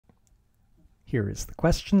Here is the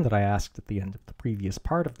question that I asked at the end of the previous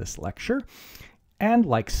part of this lecture. And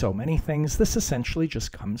like so many things, this essentially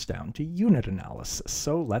just comes down to unit analysis.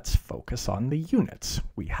 So let's focus on the units.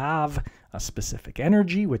 We have a specific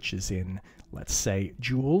energy, which is in, let's say,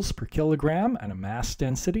 joules per kilogram, and a mass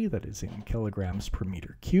density that is in kilograms per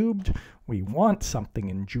meter cubed. We want something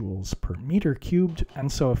in joules per meter cubed, and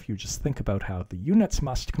so if you just think about how the units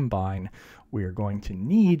must combine, we are going to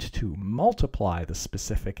need to multiply the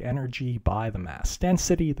specific energy by the mass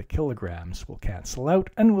density. The kilograms will cancel out,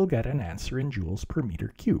 and we'll get an answer in joules per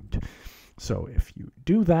meter cubed. So if you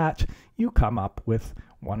do that, you come up with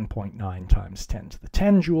 1.9 times 10 to the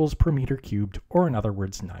 10 joules per meter cubed, or in other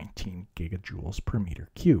words, 19 gigajoules per meter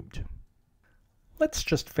cubed. Let's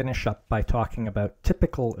just finish up by talking about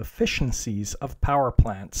typical efficiencies of power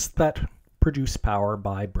plants that produce power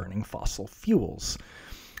by burning fossil fuels.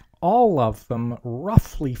 All of them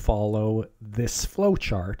roughly follow this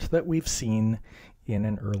flowchart that we've seen in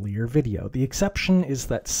an earlier video. The exception is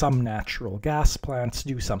that some natural gas plants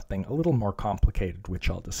do something a little more complicated,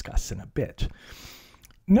 which I'll discuss in a bit.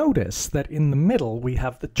 Notice that in the middle we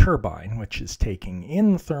have the turbine, which is taking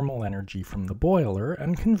in thermal energy from the boiler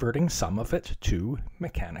and converting some of it to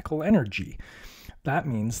mechanical energy. That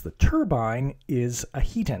means the turbine is a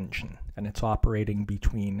heat engine, and it's operating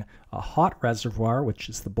between a hot reservoir, which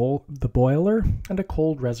is the boiler, and a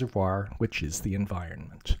cold reservoir, which is the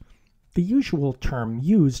environment. The usual term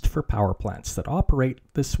used for power plants that operate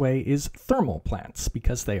this way is thermal plants,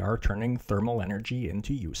 because they are turning thermal energy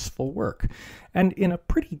into useful work. And in a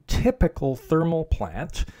pretty typical thermal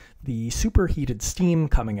plant, the superheated steam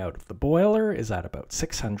coming out of the boiler is at about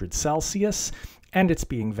 600 Celsius, and it's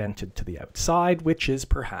being vented to the outside, which is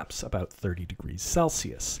perhaps about 30 degrees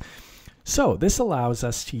Celsius. So this allows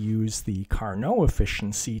us to use the Carnot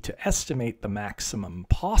efficiency to estimate the maximum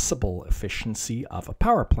possible efficiency of a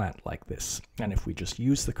power plant like this. And if we just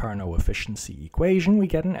use the Carnot efficiency equation, we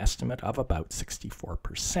get an estimate of about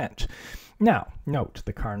 64%. Now, note,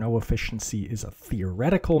 the Carnot efficiency is a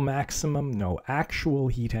theoretical maximum. No actual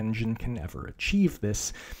heat engine can ever achieve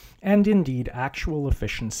this. And indeed, actual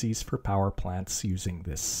efficiencies for power plants using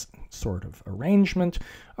this sort of arrangement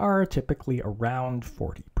are typically around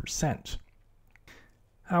 40%.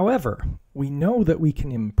 However, we know that we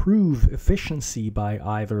can improve efficiency by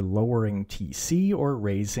either lowering Tc or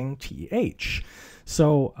raising Th.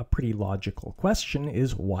 So a pretty logical question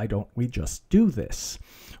is, why don't we just do this?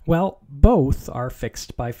 Well, both are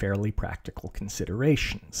fixed by fairly practical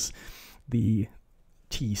considerations. The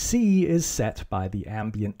Tc is set by the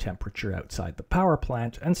ambient temperature outside the power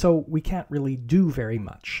plant, and so we can't really do very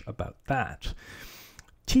much about that.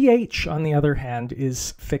 Th, on the other hand,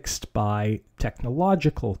 is fixed by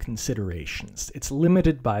technological considerations. It's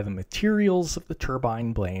limited by the materials of the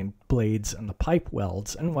turbine blades and the pipe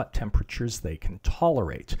welds and what temperatures they can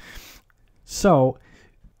tolerate. So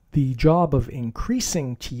the job of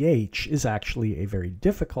increasing Th is actually a very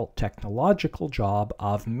difficult technological job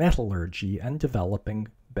of metallurgy and developing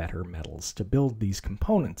better metals to build these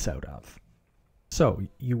components out of. So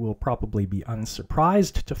you will probably be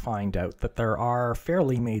unsurprised to find out that there are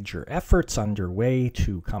fairly major efforts underway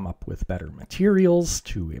to come up with better materials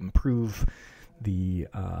to improve the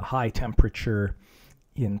high temperature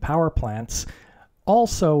in power plants.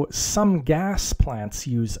 Also, some gas plants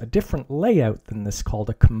use a different layout than this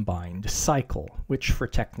called a combined cycle, which for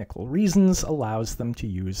technical reasons allows them to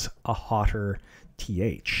use a hotter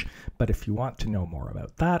Th. But if you want to know more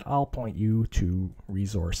about that, I'll point you to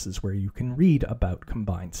resources where you can read about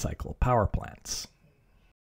combined cycle power plants.